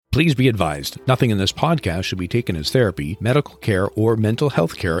Please be advised, nothing in this podcast should be taken as therapy, medical care, or mental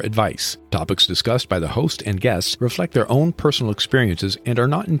health care advice. Topics discussed by the host and guests reflect their own personal experiences and are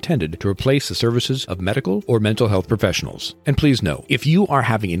not intended to replace the services of medical or mental health professionals. And please know, if you are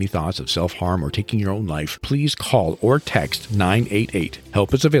having any thoughts of self-harm or taking your own life, please call or text 988.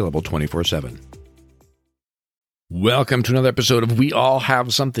 Help is available 24/7. Welcome to another episode of We All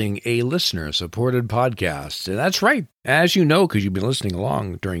Have Something, a listener-supported podcast. And that's right. As you know, because you've been listening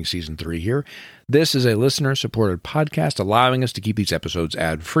along during Season 3 here, this is a listener-supported podcast allowing us to keep these episodes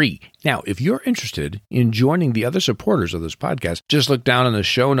ad-free. Now, if you're interested in joining the other supporters of this podcast, just look down in the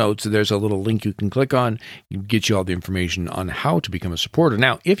show notes. There's a little link you can click on. It gets you all the information on how to become a supporter.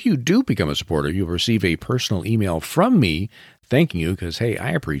 Now, if you do become a supporter, you'll receive a personal email from me thanking you because, hey,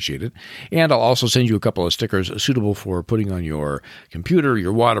 I appreciate it. And I'll also send you a couple of stickers suitable for putting on your computer,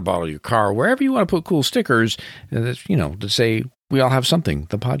 your water bottle, your car, wherever you want to put cool stickers, to say, we all have something,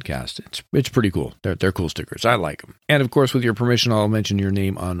 the podcast. It's pretty cool. They're cool stickers. I like them. And of course, with your permission, I'll mention your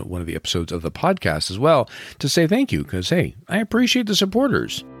name on one of the episodes of the podcast as well to say thank you because, hey, I appreciate the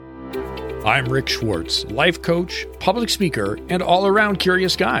supporters. I'm Rick Schwartz, life coach, public speaker, and all-around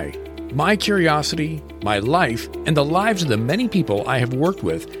curious guy. My curiosity, my life, and the lives of the many people I have worked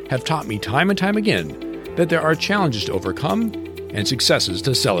with have taught me time and time again that there are challenges to overcome and successes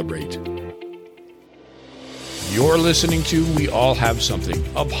to celebrate. You're listening to We All Have Something,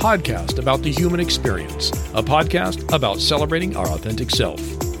 a podcast about the human experience, a podcast about celebrating our authentic self.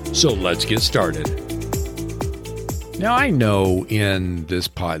 So let's get started. Now, I know in this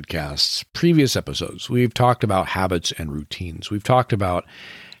podcast's previous episodes, we've talked about habits and routines. We've talked about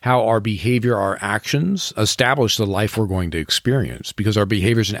how our behavior, our actions establish the life we're going to experience because our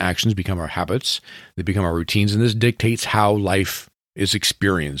behaviors and actions become our habits, they become our routines, and this dictates how life is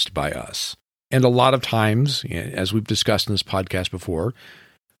experienced by us. And a lot of times, as we've discussed in this podcast before,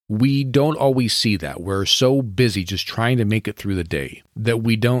 we don't always see that. We're so busy just trying to make it through the day that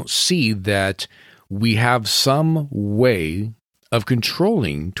we don't see that we have some way of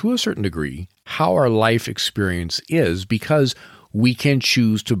controlling, to a certain degree, how our life experience is because we can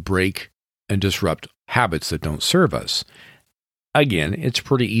choose to break and disrupt habits that don't serve us. Again, it's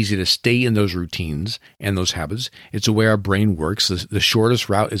pretty easy to stay in those routines and those habits. It's the way our brain works. The shortest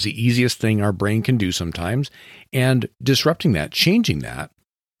route is the easiest thing our brain can do sometimes. And disrupting that, changing that,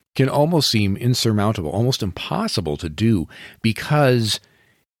 can almost seem insurmountable, almost impossible to do because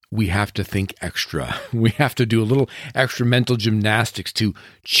we have to think extra. We have to do a little extra mental gymnastics to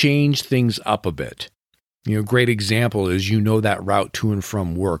change things up a bit. Great example is that route to and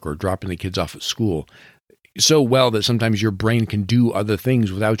from work or dropping the kids off at school so well that sometimes your brain can do other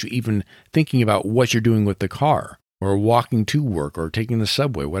things without you even thinking about what you're doing with the car or walking to work or taking the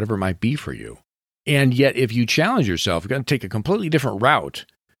subway, whatever it might be for you. And yet, if you challenge yourself, you're going to take a completely different route.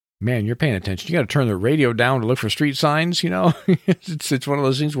 Man, you're paying attention. You got to turn the radio down to look for street signs, It's one of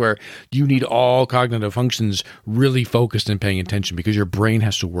those things where you need all cognitive functions really focused and paying attention because your brain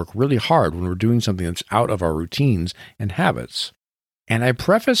has to work really hard when we're doing something that's out of our routines and habits. And I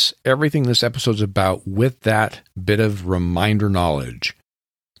preface everything this episode's about with that bit of reminder knowledge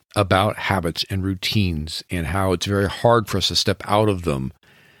about habits and routines and how it's very hard for us to step out of them.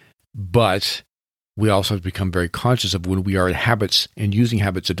 But we also have to become very conscious of when we are in habits and using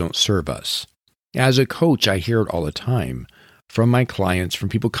habits that don't serve us. As a coach, I hear it all the time from my clients, from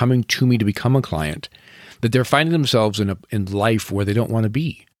people coming to me to become a client, that they're finding themselves in life where they don't want to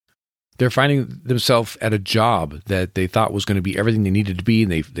be. They're finding themselves at a job that they thought was going to be everything they needed to be,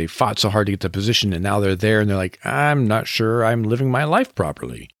 and they fought so hard to get the position, and now they're there, and they're like, I'm not sure I'm living my life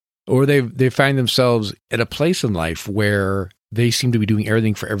properly. Or they find themselves at a place in life where they seem to be doing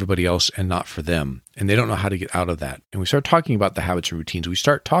everything for everybody else and not for them. And they don't know how to get out of that. And we start talking about the habits and routines. We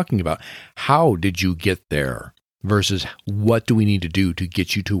start talking about how did you get there versus what do we need to do to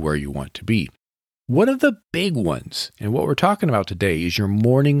get you to where you want to be. One of the big ones, and what we're talking about today, is your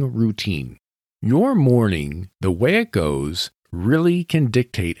morning routine. Your morning, the way it goes, really can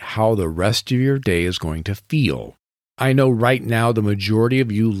dictate how the rest of your day is going to feel. I know right now the majority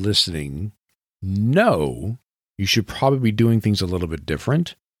of you listening know you should probably be doing things a little bit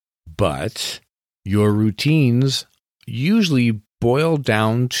different, but your routines usually boil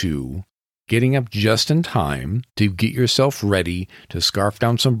down to getting up just in time to get yourself ready to scarf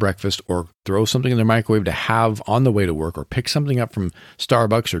down some breakfast or throw something in the microwave to have on the way to work or pick something up from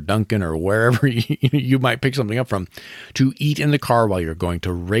Starbucks or Dunkin' or wherever you might pick something up from to eat in the car while you're going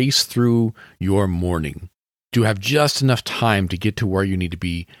to race through your morning, to have just enough time to get to where you need to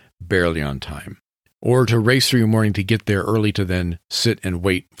be barely on time. Or to race through your morning to get there early to then sit and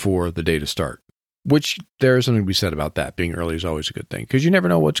wait for the day to start. Which there is something to be said about that. Being early is always a good thing because you never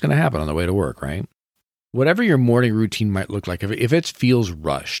know what's going to happen on the way to work, right? Whatever your morning routine might look like, if it feels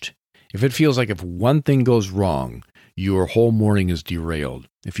rushed, if it feels like if one thing goes wrong, your whole morning is derailed.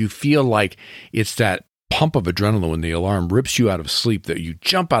 If you feel like it's that pump of adrenaline when the alarm rips you out of sleep that you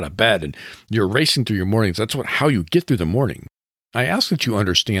jump out of bed and you're racing through your mornings, that's how you get through the morning. I ask that you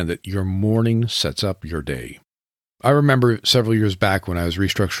understand that your morning sets up your day. I remember several years back when I was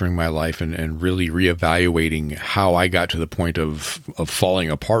restructuring my life and really reevaluating how I got to the point of falling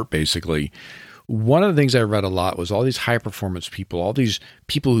apart, basically. One of the things I read a lot was all these high-performance people, all these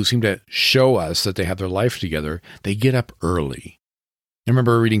people who seem to show us that they have their life together, they get up early. I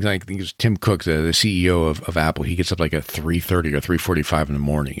remember reading, I think it was Tim Cook, the CEO of Apple. He gets up like at 3:30 or 3:45 in the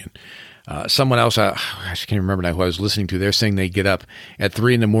morning. And someone else, I can't remember now who I was listening to, they're saying they get up at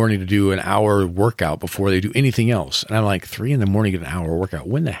 3 in the morning to do an hour workout before they do anything else. And I'm like, 3 in the morning to get an hour workout?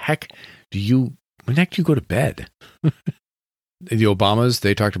 When the heck do you go to bed? The Obamas,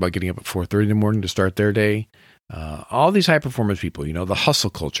 they talked about getting up at 4:30 in the morning to start their day. All these high-performance people, the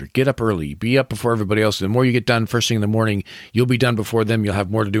hustle culture, get up early, be up before everybody else. The more you get done first thing in the morning, you'll be done before them. You'll have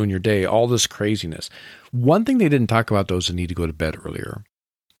more to do in your day, all this craziness. One thing they didn't talk about, though, is the need to go to bed earlier.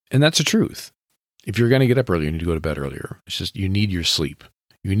 And that's the truth. If you're going to get up earlier, you need to go to bed earlier. It's just you need your sleep.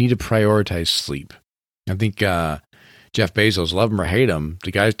 You need to prioritize sleep. I think Jeff Bezos, love him or hate him,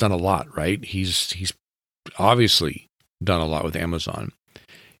 the guy's done a lot, right? He's obviously done a lot with Amazon.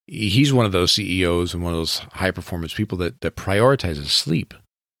 He's one of those CEOs and one of those high-performance people that prioritizes sleep.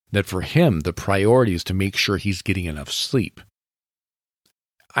 That for him, the priority is to make sure he's getting enough sleep.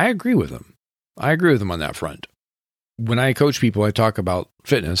 I agree with him. I agree with him on that front. When I coach people, I talk about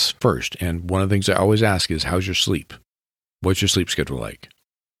fitness first. And one of the things I always ask is, how's your sleep? What's your sleep schedule like?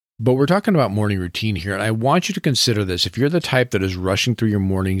 But we're talking about morning routine here. And I want you to consider this. If you're the type that is rushing through your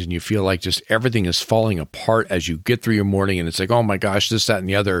mornings and you feel like just everything is falling apart as you get through your morning and it's like, oh my gosh, this, that, and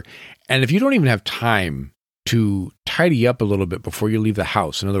the other. And if you don't even have time to tidy up a little bit before you leave the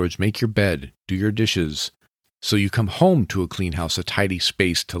house, in other words, make your bed, do your dishes, so you come home to a clean house, a tidy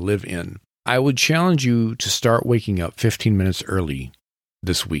space to live in, I would challenge you to start waking up 15 minutes early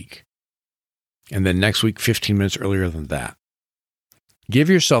this week. And then next week, 15 minutes earlier than that. Give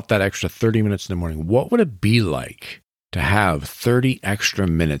yourself that extra 30 minutes in the morning. What would it be like to have 30 extra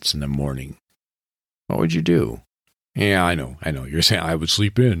minutes in the morning? What would you do? Yeah, I know. You're saying I would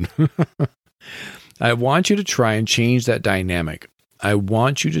sleep in. I want you to try and change that dynamic. I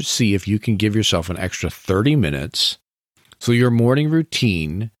want you to see if you can give yourself an extra 30 minutes so your morning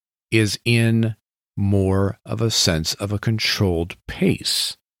routine is in more of a sense of a controlled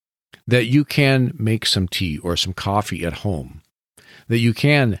pace. That you can make some tea or some coffee at home. That you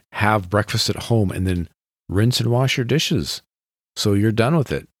can have breakfast at home and then rinse and wash your dishes so you're done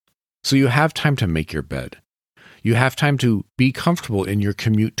with it. So you have time to make your bed. You have time to be comfortable in your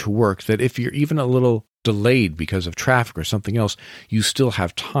commute to work, that if you're even a little delayed because of traffic or something else, you still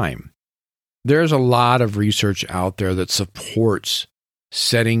have time. There's a lot of research out there that supports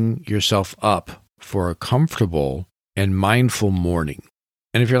setting yourself up for a comfortable and mindful morning.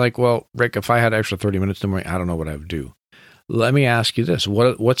 And if you're like, well, Rick, if I had extra 30 minutes in the morning, I don't know what I would do. Let me ask you this.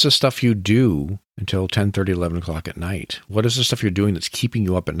 What's the stuff you do until 10:30, 11 o'clock at night? What is the stuff you're doing that's keeping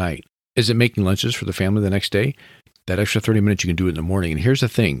you up at night? Is it making lunches for the family the next day? That extra 30 minutes, you can do it in the morning. And here's the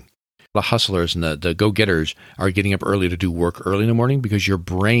thing. The hustlers and the go-getters are getting up early to do work early in the morning because your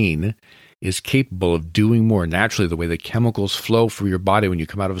brain is capable of doing more naturally. The way the chemicals flow through your body when you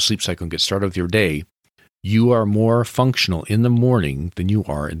come out of a sleep cycle and get started with your day, you are more functional in the morning than you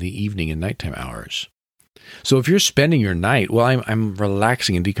are in the evening and nighttime hours. So if you're spending your night, well, I'm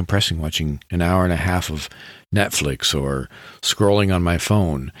relaxing and decompressing, watching an hour and a half of Netflix or scrolling on my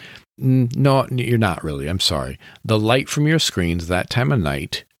phone. No, you're not really. I'm sorry. The light from your screens that time of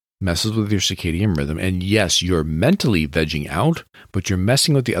night messes with your circadian rhythm. And yes, you're mentally vegging out, but you're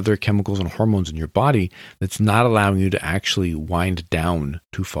messing with the other chemicals and hormones in your body that's not allowing you to actually wind down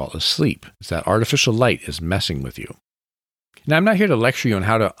to fall asleep. It's that artificial light is messing with you. Now, I'm not here to lecture you on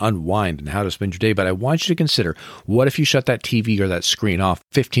how to unwind and how to spend your day, but I want you to consider, what if you shut that TV or that screen off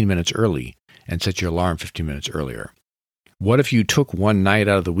 15 minutes early and set your alarm 15 minutes earlier? What if you took one night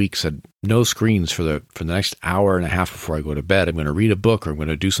out of the week, said, no screens for the next hour and a half before I go to bed. I'm going to read a book or I'm going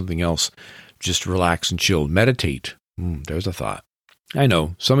to do something else. Just relax and chill. Meditate. There's a thought. I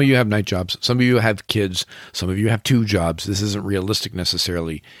know some of you have night jobs. Some of you have kids. Some of you have 2 jobs. This isn't realistic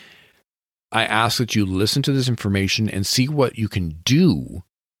necessarily. I ask that you listen to this information and see what you can do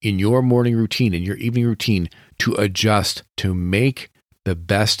in your morning routine, in your evening routine, to adjust, to make the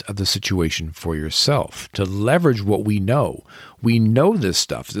best of the situation for yourself, to leverage what we know. We know this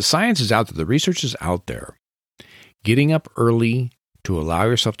stuff. The science is out there. The research is out there. Getting up early to allow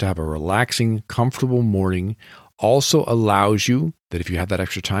yourself to have a relaxing, comfortable morning also allows you that if you have that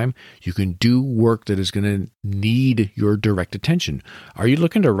extra time, you can do work that is going to need your direct attention. Are you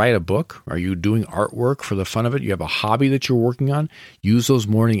looking to write a book? Are you doing artwork for the fun of it? You have a hobby that you're working on? Use those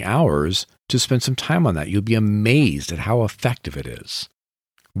morning hours to spend some time on that. You'll be amazed at how effective it is.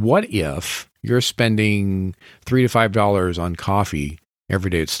 What if you're spending $3 to $5 on coffee every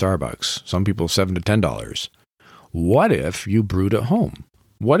day at Starbucks? Some people $7 to $10. What if you brewed at home?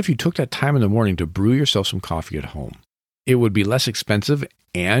 What if you took that time in the morning to brew yourself some coffee at home? It would be less expensive,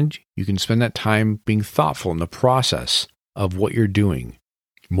 and you can spend that time being thoughtful in the process of what you're doing.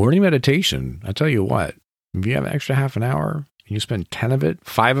 Morning meditation, I tell you what, if you have an extra half an hour and you spend 10 of it,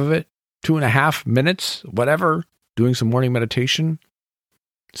 5 of it, 2.5 minutes, whatever, doing some morning meditation,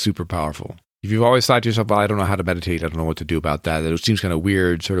 super powerful. If you've always thought to yourself, well, I don't know how to meditate, I don't know what to do about that, it seems kind of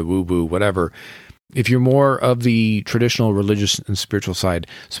weird, sort of woo-woo, whatever. If you're more of the traditional religious and spiritual side,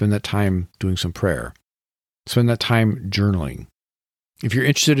 spend that time doing some prayer. Spend that time journaling. If you're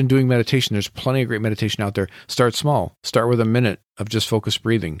interested in doing meditation, there's plenty of great meditation out there. Start small. Start with a minute of just focused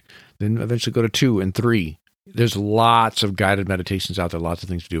breathing. Then eventually go to 2 and 3. There's lots of guided meditations out there, lots of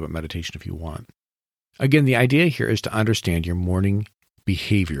things to do about meditation if you want. Again, the idea here is to understand your morning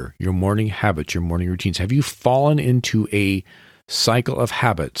behavior, your morning habits, your morning routines. Have you fallen into a cycle of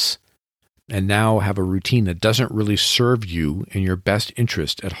habits and now have a routine that doesn't really serve you in your best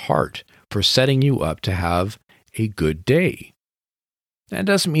interest at heart for setting you up to have a good day? That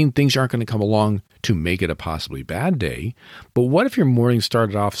doesn't mean things aren't going to come along to make it a possibly bad day, but what if your morning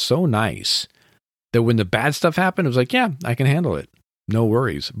started off so nice that when the bad stuff happened, it was like, yeah, I can handle it. No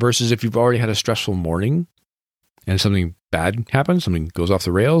worries. Versus if you've already had a stressful morning and something bad happens, something goes off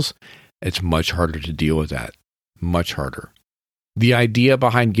the rails, it's much harder to deal with that. Much harder. The idea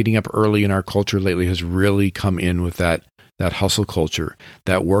behind getting up early in our culture lately has really come in with that hustle culture,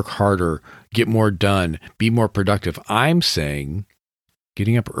 that work harder, get more done, be more productive. I'm saying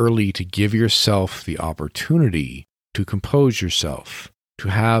getting up early to give yourself the opportunity to compose yourself, to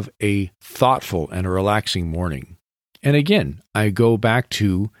have a thoughtful and a relaxing morning. And again, I go back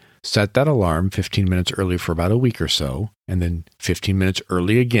to set that alarm 15 minutes early for about a week or so, and then 15 minutes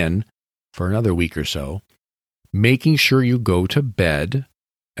early again for another week or so. Making sure you go to bed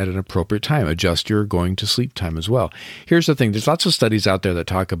at an appropriate time. Adjust your going to sleep time as well. Here's the thing. There's lots of studies out there that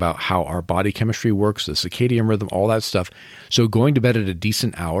talk about how our body chemistry works, the circadian rhythm, all that stuff. So going to bed at a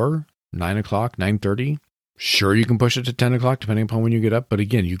decent hour, 9 o'clock, 9:30, sure, you can push it to 10 o'clock depending upon when you get up. But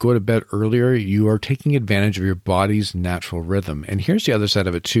again, you go to bed earlier, you are taking advantage of your body's natural rhythm. And here's the other side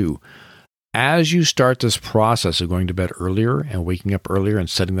of it too. As you start this process of going to bed earlier and waking up earlier and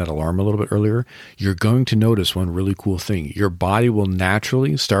setting that alarm a little bit earlier, you're going to notice one really cool thing. Your body will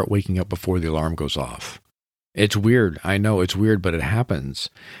naturally start waking up before the alarm goes off. It's weird. I know it's weird, but it happens.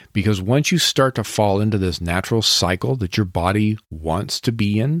 Because once you start to fall into this natural cycle that your body wants to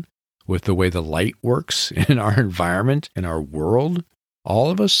be in, with the way the light works in our environment, in our world, all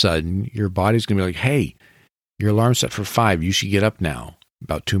of a sudden, your body's going to be like, hey, your alarm's set for 5. You should get up now.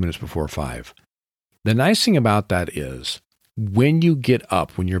 About 2 minutes before 5. The nice thing about that is when you get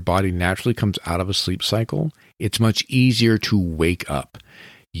up, when your body naturally comes out of a sleep cycle, it's much easier to wake up.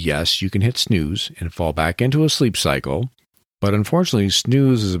 Yes, you can hit snooze and fall back into a sleep cycle, but unfortunately,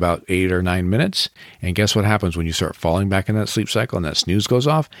 snooze is about 8 or 9 minutes. And guess what happens when you start falling back in that sleep cycle and that snooze goes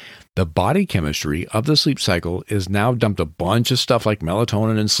off? The body chemistry of the sleep cycle is now dumped a bunch of stuff like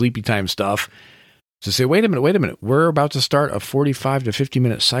melatonin and sleepy time stuff. So say, wait a minute, we're about to start a 45 to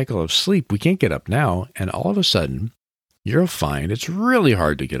 50-minute cycle of sleep. We can't get up now. And all of a sudden, you'll find it's really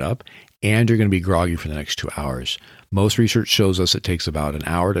hard to get up, and you're going to be groggy for the next 2 hours. Most research shows us it takes about an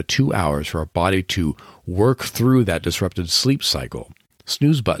hour to 2 hours for our body to work through that disrupted sleep cycle.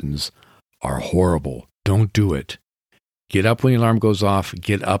 Snooze buttons are horrible. Don't do it. Get up when the alarm goes off.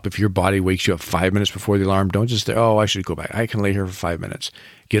 Get up if your body wakes you up 5 minutes before the alarm. Don't just say, oh, I should go back. I can lay here for 5 minutes.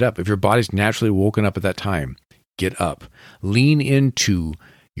 Get up. If your body's naturally woken up at that time, get up. Lean into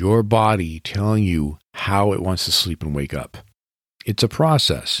your body telling you how it wants to sleep and wake up. It's a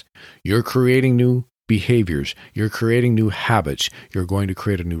process. You're creating new behaviors. You're creating new habits. You're going to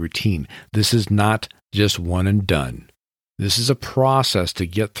create a new routine. This is not just one and done. This is a process to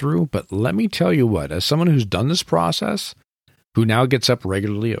get through, but let me tell you what, as someone who's done this process, who now gets up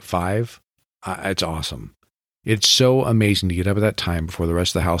regularly at 5, it's awesome. It's so amazing to get up at that time before the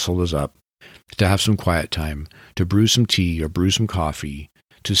rest of the household is up, to have some quiet time, to brew some tea or brew some coffee,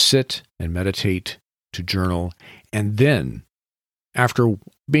 to sit and meditate, to journal, and then after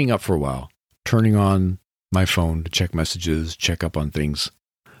being up for a while, turning on my phone to check messages, check up on things.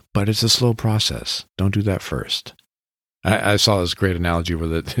 But it's a slow process. Don't do that first. I saw this great analogy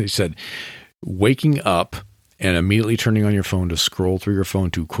where they said, waking up and immediately turning on your phone to scroll through your phone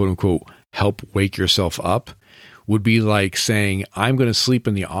to quote unquote help wake yourself up would be like saying, I'm going to sleep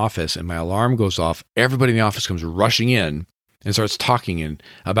in the office and my alarm goes off. Everybody in the office comes rushing in and starts talking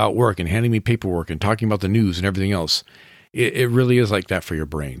about work and handing me paperwork and talking about the news and everything else. It really is like that for your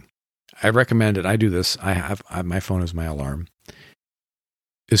brain. I recommend it. I do this. My phone is my alarm.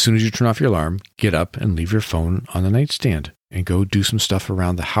 As soon as you turn off your alarm, get up and leave your phone on the nightstand and go do some stuff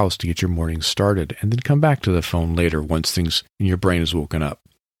around the house to get your morning started, and then come back to the phone later once things in your brain is woken up.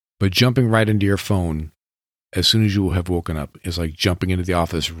 But jumping right into your phone as soon as you have woken up is like jumping into the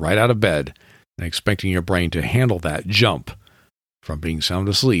office right out of bed and expecting your brain to handle that jump from being sound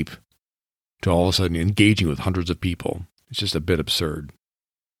asleep to all of a sudden engaging with hundreds of people. It's just a bit absurd.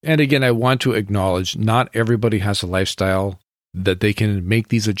 And again, I want to acknowledge not everybody has a lifestyle that they can make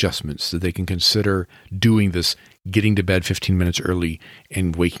these adjustments, that they can consider doing this, getting to bed 15 minutes early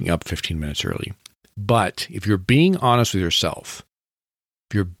and waking up 15 minutes early. But if you're being honest with yourself,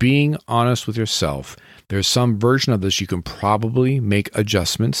 there's some version of this you can probably make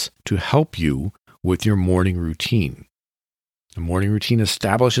adjustments to help you with your morning routine. The morning routine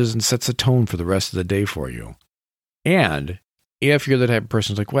establishes and sets a tone for the rest of the day for you. And if you're the type of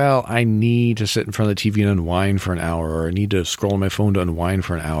person who's like, well, I need to sit in front of the TV and unwind for an hour, or I need to scroll on my phone to unwind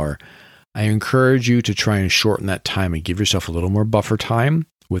for an hour, I encourage you to try and shorten that time and give yourself a little more buffer time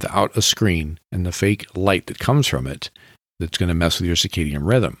without a screen and the fake light that comes from it that's going to mess with your circadian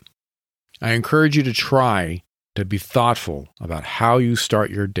rhythm. I encourage you to try to be thoughtful about how you start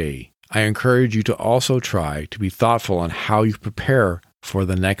your day. I encourage you to also try to be thoughtful on how you prepare for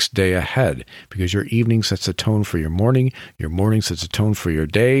the next day ahead, because your evening sets a tone for your morning sets a tone for your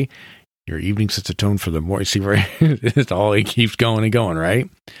day, your evening sets a tone for the morning. See, right? It keeps going and going, right?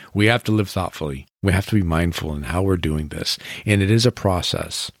 We have to live thoughtfully. We have to be mindful in how we're doing this, and it is a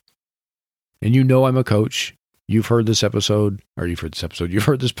process. And you know I'm a coach. You've heard this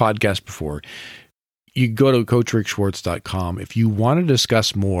podcast before. You can go to CoachRickSchwartz.com if you want to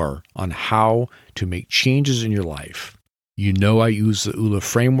discuss more on how to make changes in your life. You know I use the ULA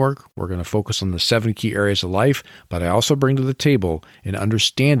framework. We're going to focus on the 7 key areas of life, but I also bring to the table an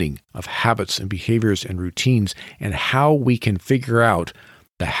understanding of habits and behaviors and routines and how we can figure out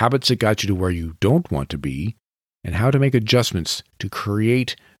the habits that got you to where you don't want to be and how to make adjustments to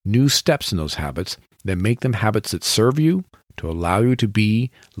create new steps in those habits that make them habits that serve you to allow you to be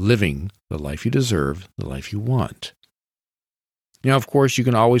living the life you deserve, the life you want. Now, of course, you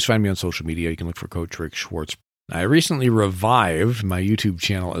can always find me on social media. You can look for Coach Rick Schwartz. I recently revived my YouTube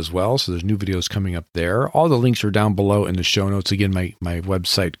channel as well, so there's new videos coming up there. All the links are down below in the show notes. Again, my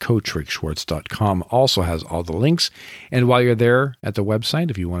website, CoachRickSchwartz.com, also has all the links. And while you're there at the website,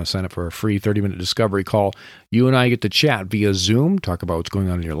 if you want to sign up for a free 30-minute discovery call, you and I get to chat via Zoom, talk about what's going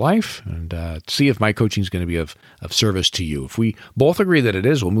on in your life, and see if my coaching is going to be of service to you. If we both agree that it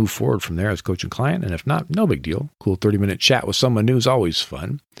is, we'll move forward from there as coach and client. And if not, no big deal. Cool 30-minute chat with someone new is always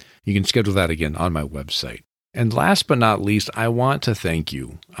fun. You can schedule that again on my website. And last but not least, I want to thank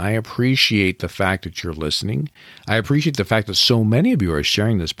you. I appreciate the fact that you're listening. I appreciate the fact that so many of you are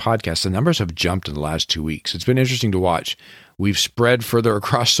sharing this podcast. The numbers have jumped in the last 2 weeks. It's been interesting to watch. We've spread further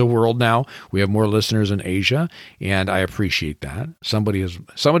across the world now. We have more listeners in Asia, and I appreciate that. Somebody's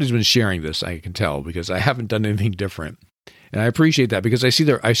been sharing this, I can tell, because I haven't done anything different. And I appreciate that because I see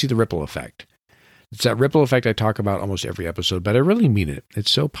the ripple effect. It's that ripple effect I talk about almost every episode, but I really mean it.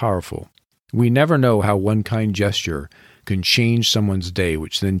 It's so powerful. We never know how one kind gesture can change someone's day,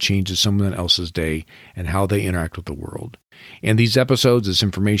 which then changes someone else's day and how they interact with the world. And these episodes, this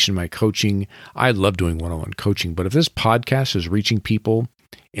information, my coaching, I love doing one-on-one coaching, but if this podcast is reaching people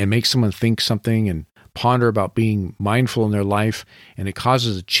and makes someone think something and ponder about being mindful in their life, and it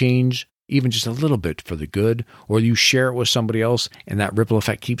causes a change, even just a little bit for the good, or you share it with somebody else and that ripple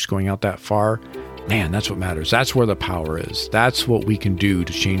effect keeps going out that far, man, that's what matters. That's where the power is. That's what we can do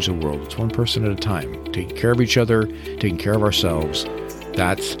to change the world. It's one person at a time. Taking care of each other, taking care of ourselves.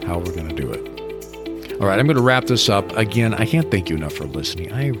 That's how we're going to do it. All right, I'm going to wrap this up. Again, I can't thank you enough for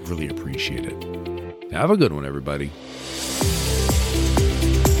listening. I really appreciate it. Have a good one, everybody.